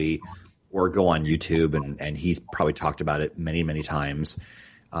the movie or go on YouTube, and he's probably talked about it many, many times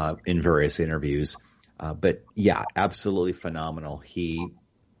in various interviews. But yeah, absolutely phenomenal. He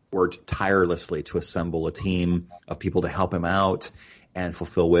worked tirelessly to assemble a team of people to help him out and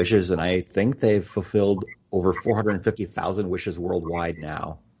fulfill wishes. And I think they've fulfilled over 450,000 wishes worldwide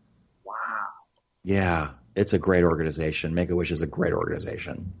now. Wow. Yeah. It's a great organization. Make-A-Wish is a great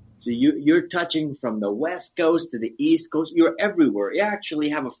organization. So you're touching from the West Coast to the East Coast. You're everywhere. You actually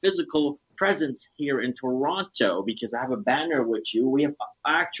have a physical presence here in Toronto, because I have a banner with you.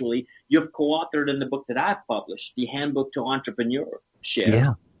 You've co-authored in the book that I've published, The Handbook to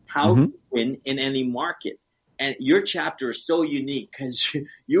Entrepreneurship, How to Win in Any Market. And your chapter is so unique because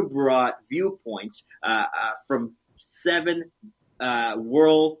you brought viewpoints from 7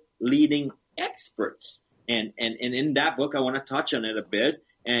 world-leading experts. And in that book, I want to touch on it a bit.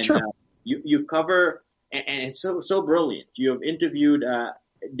 And sure. You cover, and it's so brilliant. You have interviewed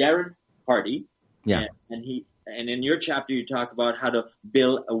Darren Hardy. Yeah. And in your chapter, you talk about how to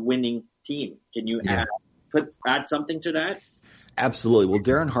build a winning team. Can you add something to that? Absolutely. Well,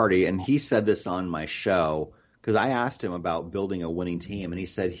 Darren Hardy, and he said this on my show, because I asked him about building a winning team, and he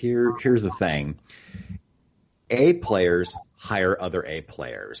said, here's the thing. A players hire other A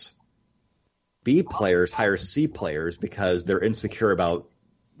players. B players hire C players because they're insecure about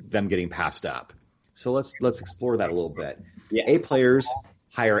them getting passed up. So let's explore that a little bit. Yeah. A players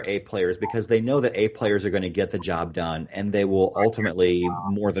hire A players because they know that A players are going to get the job done, and they will ultimately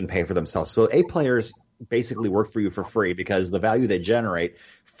more than pay for themselves. So A players basically work for you for free because the value they generate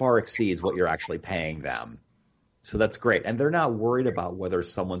far exceeds what you're actually paying them. So that's great. And they're not worried about whether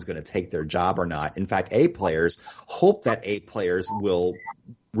someone's going to take their job or not. In fact, A players hope that A players will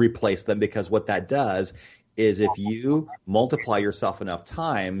replace them, because what that does is if you multiply yourself enough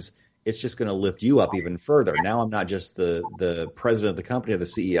times, it's just going to lift you up even further. Now I'm not just the president of the company or the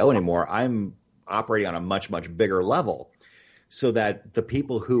CEO anymore. I'm operating on a much, much bigger level, so that the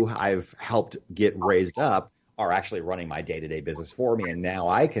people who I've helped get raised up are actually running my day-to-day business for me. And now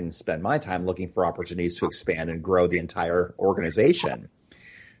I can spend my time looking for opportunities to expand and grow the entire organization.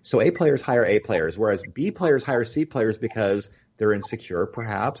 So A players hire A players, whereas B players hire C players because they're insecure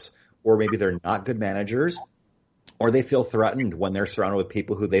perhaps, or maybe they're not good managers, or they feel threatened when they're surrounded with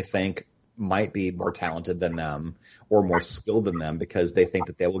people who they think might be more talented than them or more skilled than them, because they think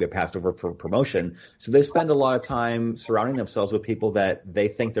that they will get passed over for promotion. So they spend a lot of time surrounding themselves with people that they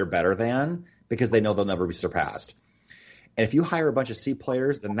think they're better than, because they know they'll never be surpassed. And if you hire a bunch of C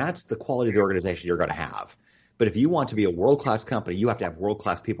players, then that's the quality of the organization you're going to have. But if you want to be a world-class company, you have to have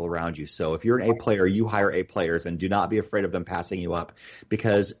world-class people around you. So if you're an A player, you hire A players, and do not be afraid of them passing you up,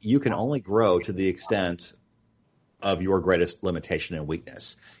 because you can only grow to the extent of your greatest limitation and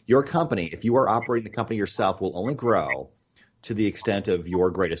weakness. Your company, if you are operating the company yourself, will only grow to the extent of your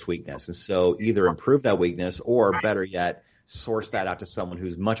greatest weakness. And so either improve that weakness, or better yet, source that out to someone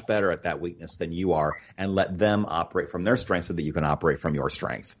who's much better at that weakness than you are, and let them operate from their strength so that you can operate from your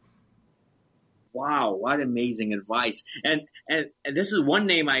strength. Wow, what amazing advice. And this is one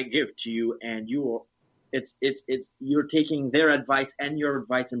name I give to you, and you're taking their advice and your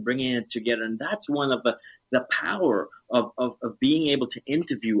advice and bringing it together. And that's one of the power of being able to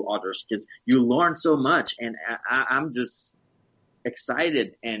interview others, because you learn so much. And I'm just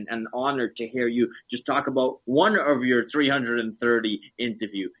excited and honored to hear you just talk about one of your 330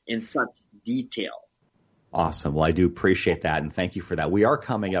 interview in such detail. Awesome. Well, I do appreciate that, and thank you for that. We are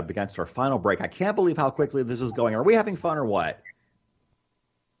coming up against our final break. I can't believe how quickly this is going. Are we having fun or what?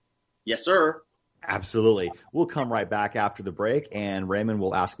 Yes, sir. Absolutely. We'll come right back after the break, and Raymond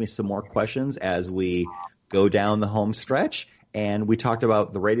will ask me some more questions as we go down the home stretch. And we talked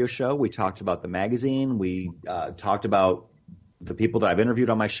about the radio show. We talked about the magazine. We talked about the people that I've interviewed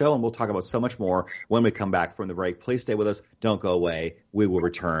on my show, and we'll talk about so much more when we come back from the break. Please stay with us. Don't go away. We will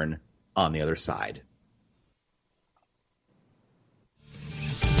return on the other side.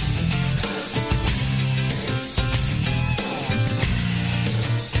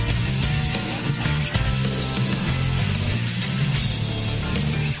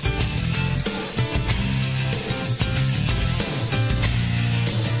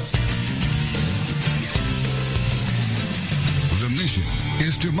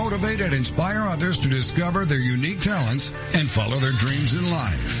 Is to motivate and inspire others to discover their unique talents and follow their dreams in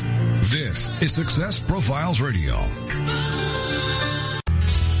life. This is Success Profiles Radio.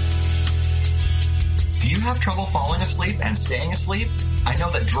 Do you have trouble falling asleep and staying asleep? I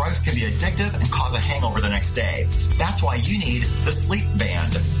know that drugs can be addictive and cause a hangover the next day. That's why you need the Sleep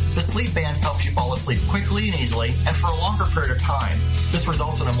Band. The Sleep Band helps you fall asleep quickly and easily and for a longer period of time. This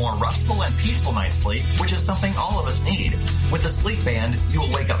results in a more restful and peaceful night's sleep, which is something all of us need. With the Sleep Band, you will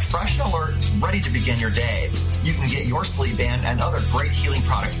wake up fresh and alert, ready to begin your day. You can get your Sleep Band and other great healing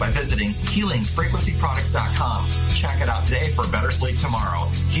products by visiting HealingFrequencyProducts.com. Check it out today for better sleep tomorrow.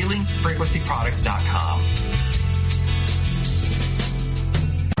 HealingFrequencyProducts.com.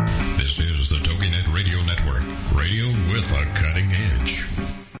 This is the TogiNet Radio Network. Radio with a cutting edge.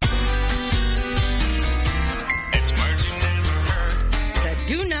 It's words you never heard. The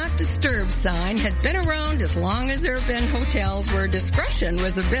Do Not Disturb sign has been around as long as there have been hotels where discretion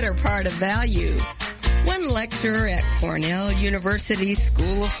was a bitter part of value. One lecturer at Cornell University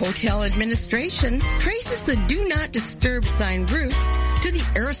School of Hotel Administration traces the Do Not Disturb sign roots to the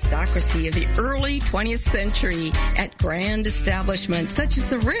aristocracy of the early 20th century at grand establishments such as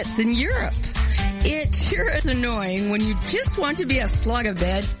the Ritz in Europe. It sure is annoying when you just want to be a slug of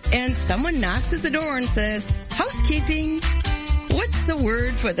bed and someone knocks at the door and says, "Housekeeping." What's the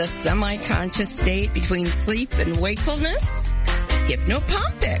word for the semi-conscious state between sleep and wakefulness?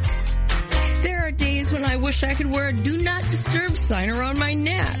 Hypnopompic. There are days when I wish I could wear a Do Not Disturb sign around my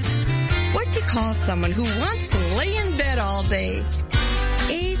neck. What to call someone who wants to lay in bed all day?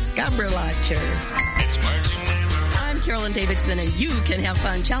 A scabrelacher. I'm Carolyn Davidson, and you can have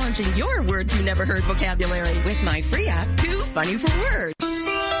fun challenging your words you never heard vocabulary with my free app, Too Funny for Words.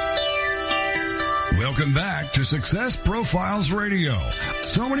 Welcome back to Success Profiles Radio.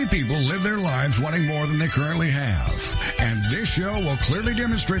 So many people live their lives wanting more than they currently have. And this show will clearly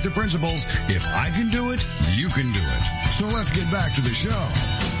demonstrate the principles, if I can do it, you can do it. So let's get back to the show.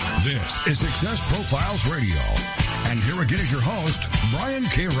 This is Success Profiles Radio. And here again is your host, Brian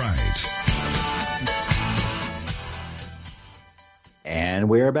K. Wright. And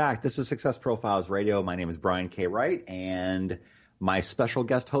we're back. This is Success Profiles Radio. My name is Brian K. Wright, and my special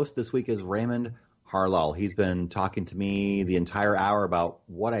guest host this week is Raymond Harlall. He's been talking to me the entire hour about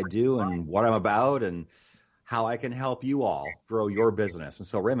what I do and what I'm about and how I can help you all grow your business. And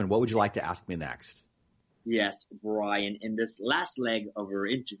so, Raymond, what would you like to ask me next? Yes, Brian, in this last leg of our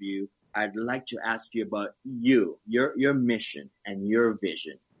interview, I'd like to ask you about you, your mission and your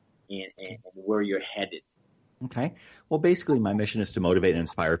vision and where you're headed. Okay. Well, basically, my mission is to motivate and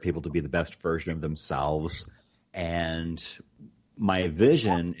inspire people to be the best version of themselves. And my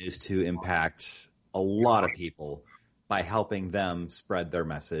vision is to impact a lot of people by helping them spread their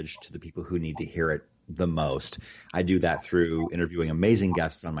message to the people who need to hear it the most. I do that through interviewing amazing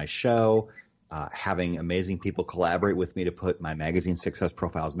guests on my show, having amazing people collaborate with me to put my magazine, Success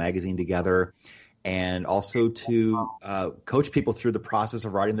Profiles Magazine, together, and also to coach people through the process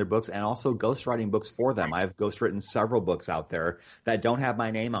of writing their books and also ghostwriting books for them. I've ghostwritten several books out there that don't have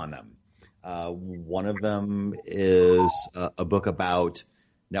my name on them. One of them is a book about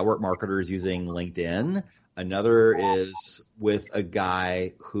network marketers using LinkedIn. Another is with a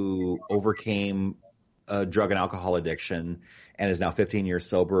guy who overcame a drug and alcohol addiction and is now 15 years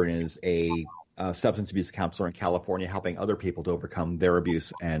sober and is a substance abuse counselor in California, helping other people to overcome their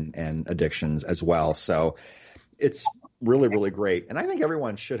abuse and addictions as well. So it's really, really great. And I think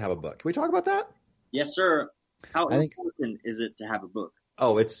everyone should have a book. Can we talk about that? Yes, sir. How important is it to have a book?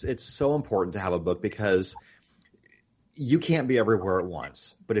 Oh, it's so important to have a book because you can't be everywhere at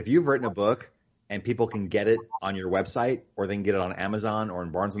once. But if you've written a book and people can get it on your website or they can get it on Amazon or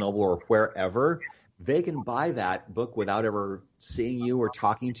in Barnes & Noble or wherever, they can buy that book without ever seeing you or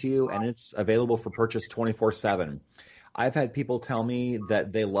talking to you, and it's available for purchase 24/7. I've had people tell me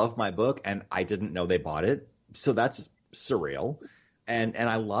that they love my book, and I didn't know they bought it, so that's surreal, and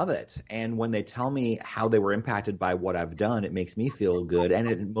I love it. And when they tell me how they were impacted by what I've done, it makes me feel good, and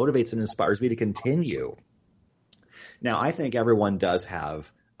it motivates and inspires me to continue. Now, I think everyone does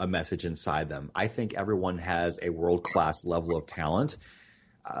have a message inside them. I think everyone has a world-class level of talent.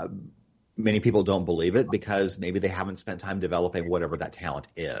 Many people don't believe it because maybe they haven't spent time developing whatever that talent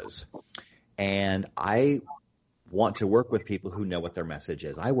is. And I want to work with people who know what their message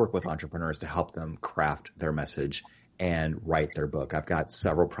is. I work with entrepreneurs to help them craft their message and write their book. I've got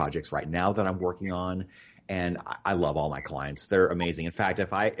several projects right now that I'm working on, and I love all my clients. They're amazing. In fact,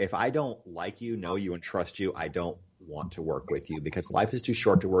 if I don't like you, know you, and trust you, I don't want to work with you because life is too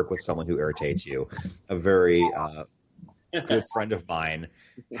short to work with someone who irritates you. A very good friend of mine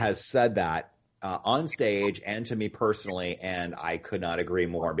has said that on stage and to me personally, and I could not agree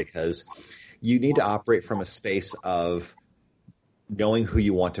more because you need to operate from a space of knowing who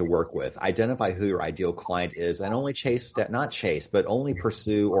you want to work with, identify who your ideal client is, and only only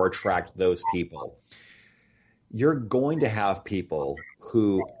pursue or attract those people. You're going to have people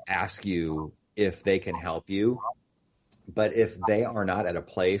who ask you if they can help you, but if they are not at a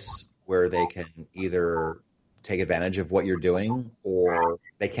place where they can either take advantage of what you're doing or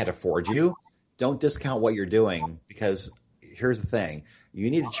they can't afford you, don't discount what you're doing because here's the thing. You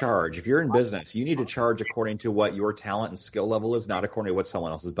need to charge. If you're in business, you need to charge according to what your talent and skill level is, not according to what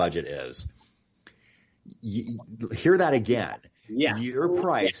someone else's budget is. Hear that again. Yeah. Your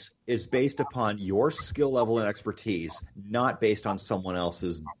price is based upon your skill level and expertise, not based on someone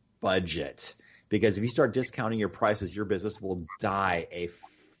else's budget. Because if you start discounting your prices, your business will die a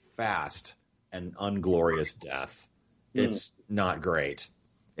fast and unglorious death. It's not great.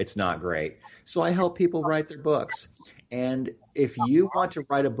 It's not great. So I help people write their books. And if you want to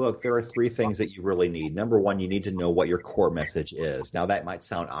write a book, there are three things that you really need. Number one, you need to know what your core message is. Now, that might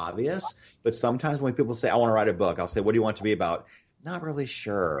sound obvious, but sometimes when people say, I want to write a book, I'll say, what do you want it to be about? Not really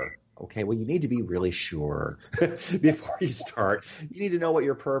sure. Okay, well, you need to be really sure before you start. You need to know what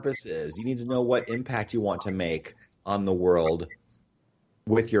your purpose is. You need to know what impact you want to make on the world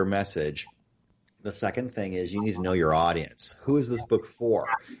with your message. The second thing is you need to know your audience. Who is this book for?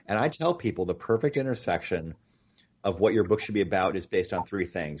 And I tell people the perfect intersection of what your book should be about is based on three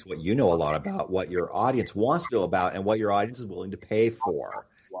things: what you know a lot about, what your audience wants to know about, and what your audience is willing to pay for.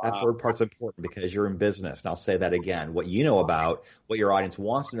 Wow. That third part's important because you're in business. And I'll say that again: what you know about, what your audience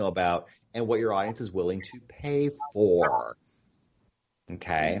wants to know about, and what your audience is willing to pay for.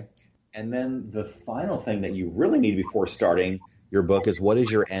 Okay? And then the final thing that you really need before starting your book is, what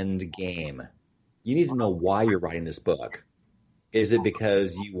is your end game? You need to know why you're writing this book. Is it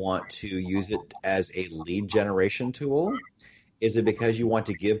because you want to use it as a lead generation tool? Is it because you want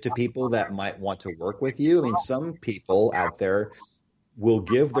to give to people that might want to work with you? I mean, some people out there will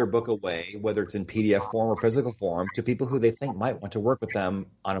give their book away, whether it's in PDF form or physical form, to people who they think might want to work with them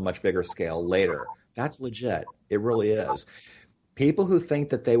on a much bigger scale later. That's legit. It really is. People who think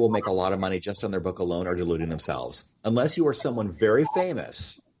that they will make a lot of money just on their book alone are deluding themselves. Unless you are someone very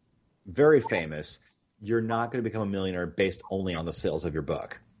famous, you're not going to become a millionaire based only on the sales of your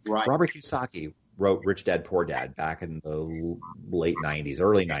book. Right. Robert Kiyosaki wrote Rich Dad, Poor Dad back in the late 90s,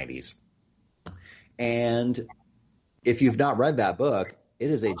 early 90s. And if you've not read that book,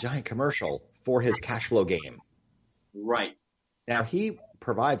 it is a giant commercial for his cash flow game. Right. Now, he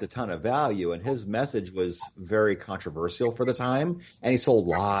provides a ton of value, and his message was very controversial for the time, and he sold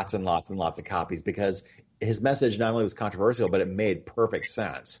lots and lots and lots of copies because his message not only was controversial, but it made perfect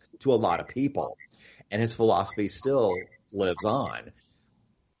sense to a lot of people, and his philosophy still lives on.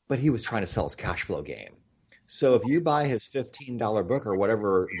 But he was trying to sell his cash flow game. So if you buy his $15 book or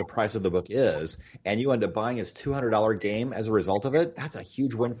whatever the price of the book is, and you end up buying his $200 game as a result of it, that's a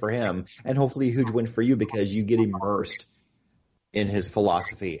huge win for him, and hopefully a huge win for you because you get immersed in his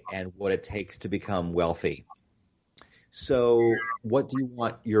philosophy and what it takes to become wealthy. So what do you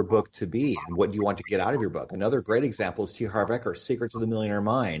want your book to be, and what do you want to get out of your book? Another great example is T. Harv Eker, Secrets of the Millionaire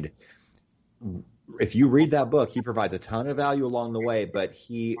Mind. If you read that book, he provides a ton of value along the way, but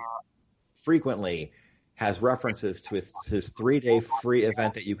he frequently has references to his 3-day free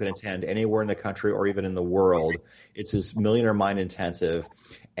event that you can attend anywhere in the country or even in the world. It's his Millionaire Mind Intensive.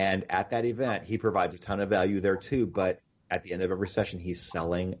 And at that event, he provides a ton of value there too. But at the end of every session, he's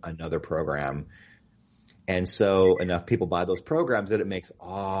selling another program. And so enough people buy those programs that it makes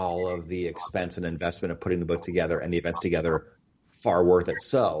all of the expense and investment of putting the book together and the events together far worth it.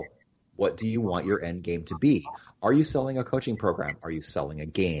 So what do you want your end game to be? Are you selling a coaching program? Are you selling a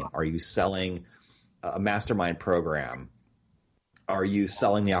game? Are you selling a mastermind program? Are you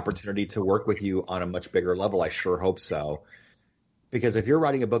selling the opportunity to work with you on a much bigger level? I sure hope so. Because if you're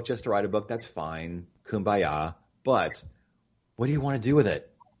writing a book just to write a book, that's fine. Kumbaya. But what do you want to do with it?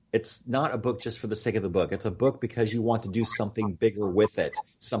 It's not a book just for the sake of the book. It's a book because you want to do something bigger with it,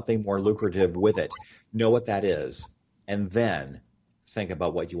 something more lucrative with it. Know what that is. And then think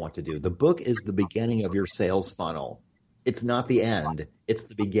about what you want to do. The book is the beginning of your sales funnel. It's not the end. It's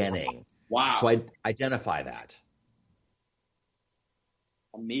the beginning. Wow. So I identify that.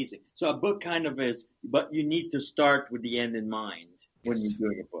 Amazing. So a book kind of is, but you need to start with the end in mind when you're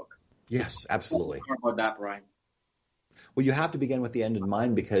doing a book. Yes, absolutely. Talk about that, Brian. Well, you have to begin with the end in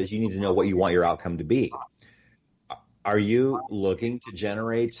mind because you need to know what you want your outcome to be. Are you looking to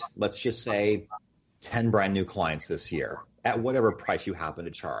generate, let's just say, 10 brand new clients this year at whatever price you happen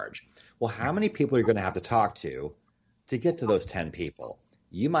to charge? Well, how many people are you going to have to talk to get to those 10 people?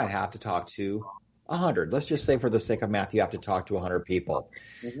 You might have to talk to 100. Let's just say for the sake of math, you have to talk to 100 people.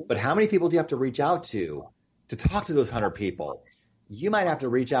 Mm-hmm. But how many people do you have to reach out to talk to those 100 people? You might have to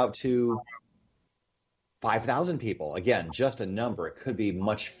reach out to 5,000 people. Again, just a number. It could be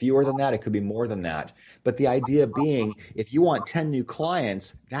much fewer than that. It could be more than that. But the idea being, if you want 10 new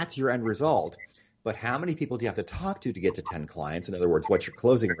clients, that's your end result. But how many people do you have to talk to get to 10 clients? In other words, what's your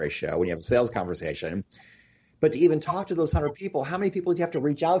closing ratio when you have a sales conversation? But to even talk to those 100 people, how many people do you have to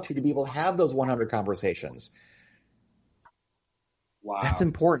reach out to be able to have those 100 conversations? Wow. That's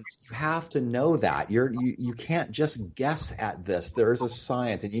important. You have to know that. You can't just guess at this. There is a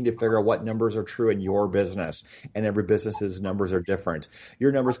science, and you need to figure out what numbers are true in your business. And every business's numbers are different.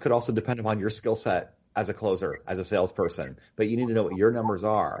 Your numbers could also depend upon your skill set as a closer, as a salesperson. But you need to know what your numbers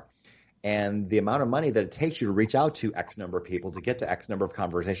are. And the amount of money that it takes you to reach out to X number of people, to get to X number of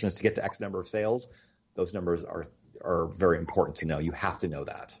conversations, to get to X number of sales, those numbers are very important to know. You have to know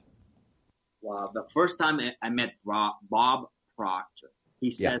that. Wow. The first time I met Bob Proctor,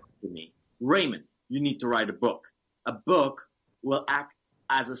 he said to me, Raymond, you need to write a book. A book will act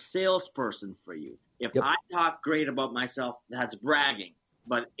as a salesperson for you. If I talk great about myself, that's bragging.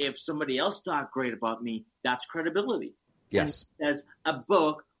 But if somebody else talks great about me, that's credibility. Yes. And it says a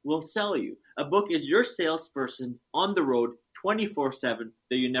book will sell you. A book is your salesperson on the road 24/7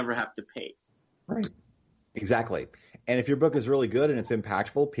 that you never have to pay. Right. Exactly. And if your book is really good and it's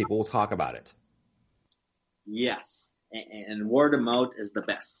impactful, people will talk about it. Yes. And word of mouth is the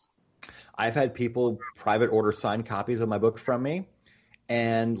best. I've had people private order signed copies of my book from me.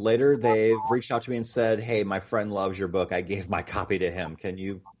 And later they've reached out to me and said, hey, my friend loves your book. I gave my copy to him. Can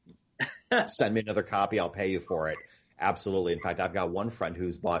you send me another copy? I'll pay you for it. Absolutely. In fact, I've got one friend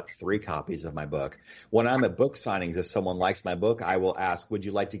who's bought 3 copies of my book. When I'm at book signings, if someone likes my book, I will ask, would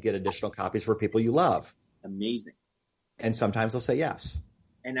you like to get additional copies for people you love? Amazing. And sometimes they'll say yes.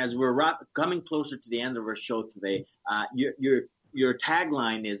 And as we're coming closer to the end of our show today, you're your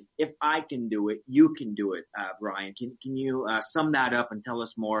tagline is, if I can do it, you can do it, Brian. Can you sum that up and tell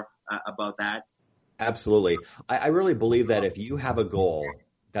us more about that? Absolutely. I really believe that if you have a goal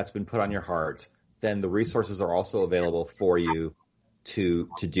that's been put on your heart, then the resources are also available for you to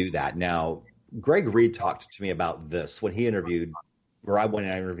do that. Now, Greg Reed talked to me about this when he interviewed, or when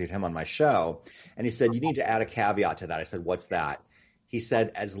I interviewed him on my show, and he said, you need to add a caveat to that. I said, what's that? He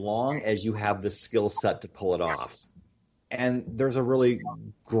said, as long as you have the skill set to pull it off. And there's a really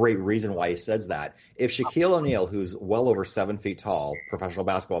great reason why he says that. If Shaquille O'Neal, who's well over 7 feet tall, professional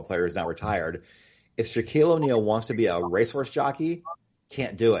basketball player, is now retired, if Shaquille O'Neal wants to be a racehorse jockey,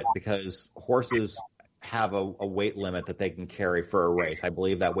 can't do it because horses have a weight limit that they can carry for a race. I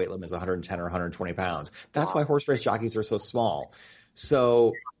believe that weight limit is 110 or 120 pounds. That's why horse race jockeys are so small.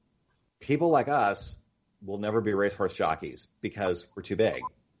 So people like us will never be racehorse jockeys because we're too big.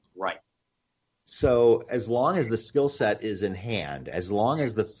 Right. So as long as the skill set is in hand, as long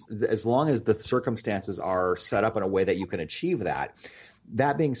as the circumstances are set up in a way that you can achieve that.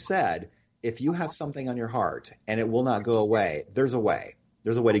 That being said, if you have something on your heart and it will not go away, there's a way.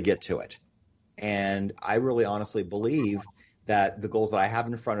 There's a way to get to it. And I really honestly believe that the goals that I have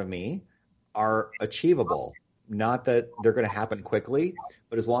in front of me are achievable. Not that they're going to happen quickly,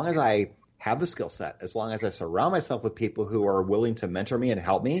 but as long as I have the skill set, as long as I surround myself with people who are willing to mentor me and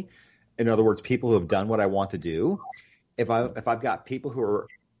help me, in other words, people who have done what I want to do, if I've got people who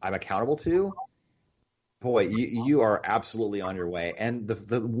I'm accountable to, boy, you are absolutely on your way. And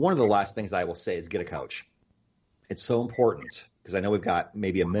the one of the last things I will say is get a coach. It's so important because I know we've got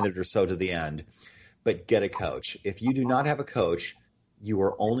maybe a minute or so to the end, but get a coach. If you do not have a coach, you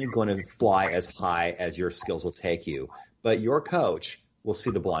are only going to fly as high as your skills will take you. But your coach will see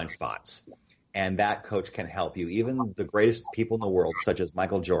the blind spots, and that coach can help you. Even the greatest people in the world, such as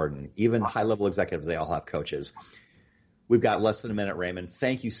Michael Jordan, even high-level executives, they all have coaches. We've got less than a minute, Raymond.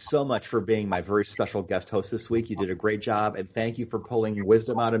 Thank you so much for being my very special guest host this week. You did a great job, and thank you for pulling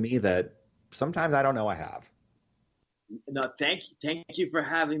wisdom out of me that sometimes I don't know I have. No, thank you for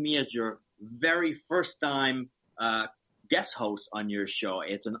having me as your very first time guest host on your show.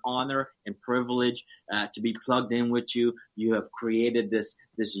 It's an honor and privilege to be plugged in with you. You have created this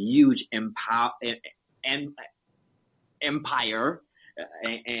huge empire, and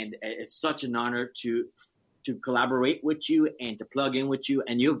it's such an honor to collaborate with you and to plug in with you.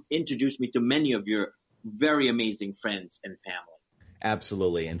 And you've introduced me to many of your very amazing friends and family.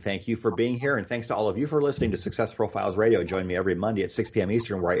 Absolutely. And thank you for being here. And thanks to all of you for listening to Success Profiles Radio. Join me every Monday at 6 p.m.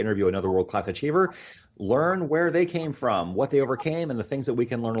 Eastern, where I interview another world-class achiever, learn where they came from, what they overcame, and the things that we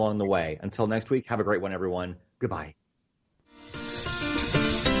can learn along the way. Until next week, have a great one, everyone. Goodbye.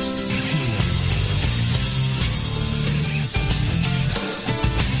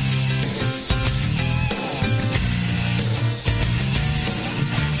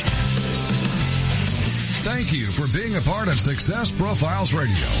 Thank you for being a part of Success Profiles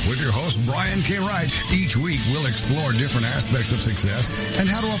Radio with your host, Brian K. Wright. Each week, we'll explore different aspects of success and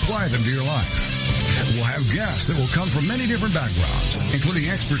how to apply them to your life. We'll have guests that will come from many different backgrounds, including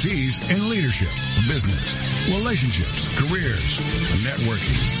expertise in leadership, business, relationships, careers,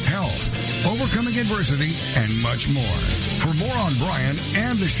 networking, health, overcoming adversity, and much more. For more on Brian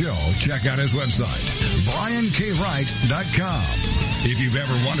and the show, check out his website, briankWright.com. If you've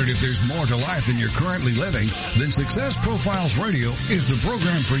ever wondered if there's more to life than you're currently living, then Success Profiles Radio is the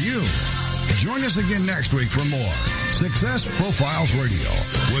program for you. Join us again next week for more Success Profiles Radio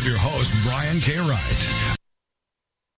with your host, Brian K. Wright.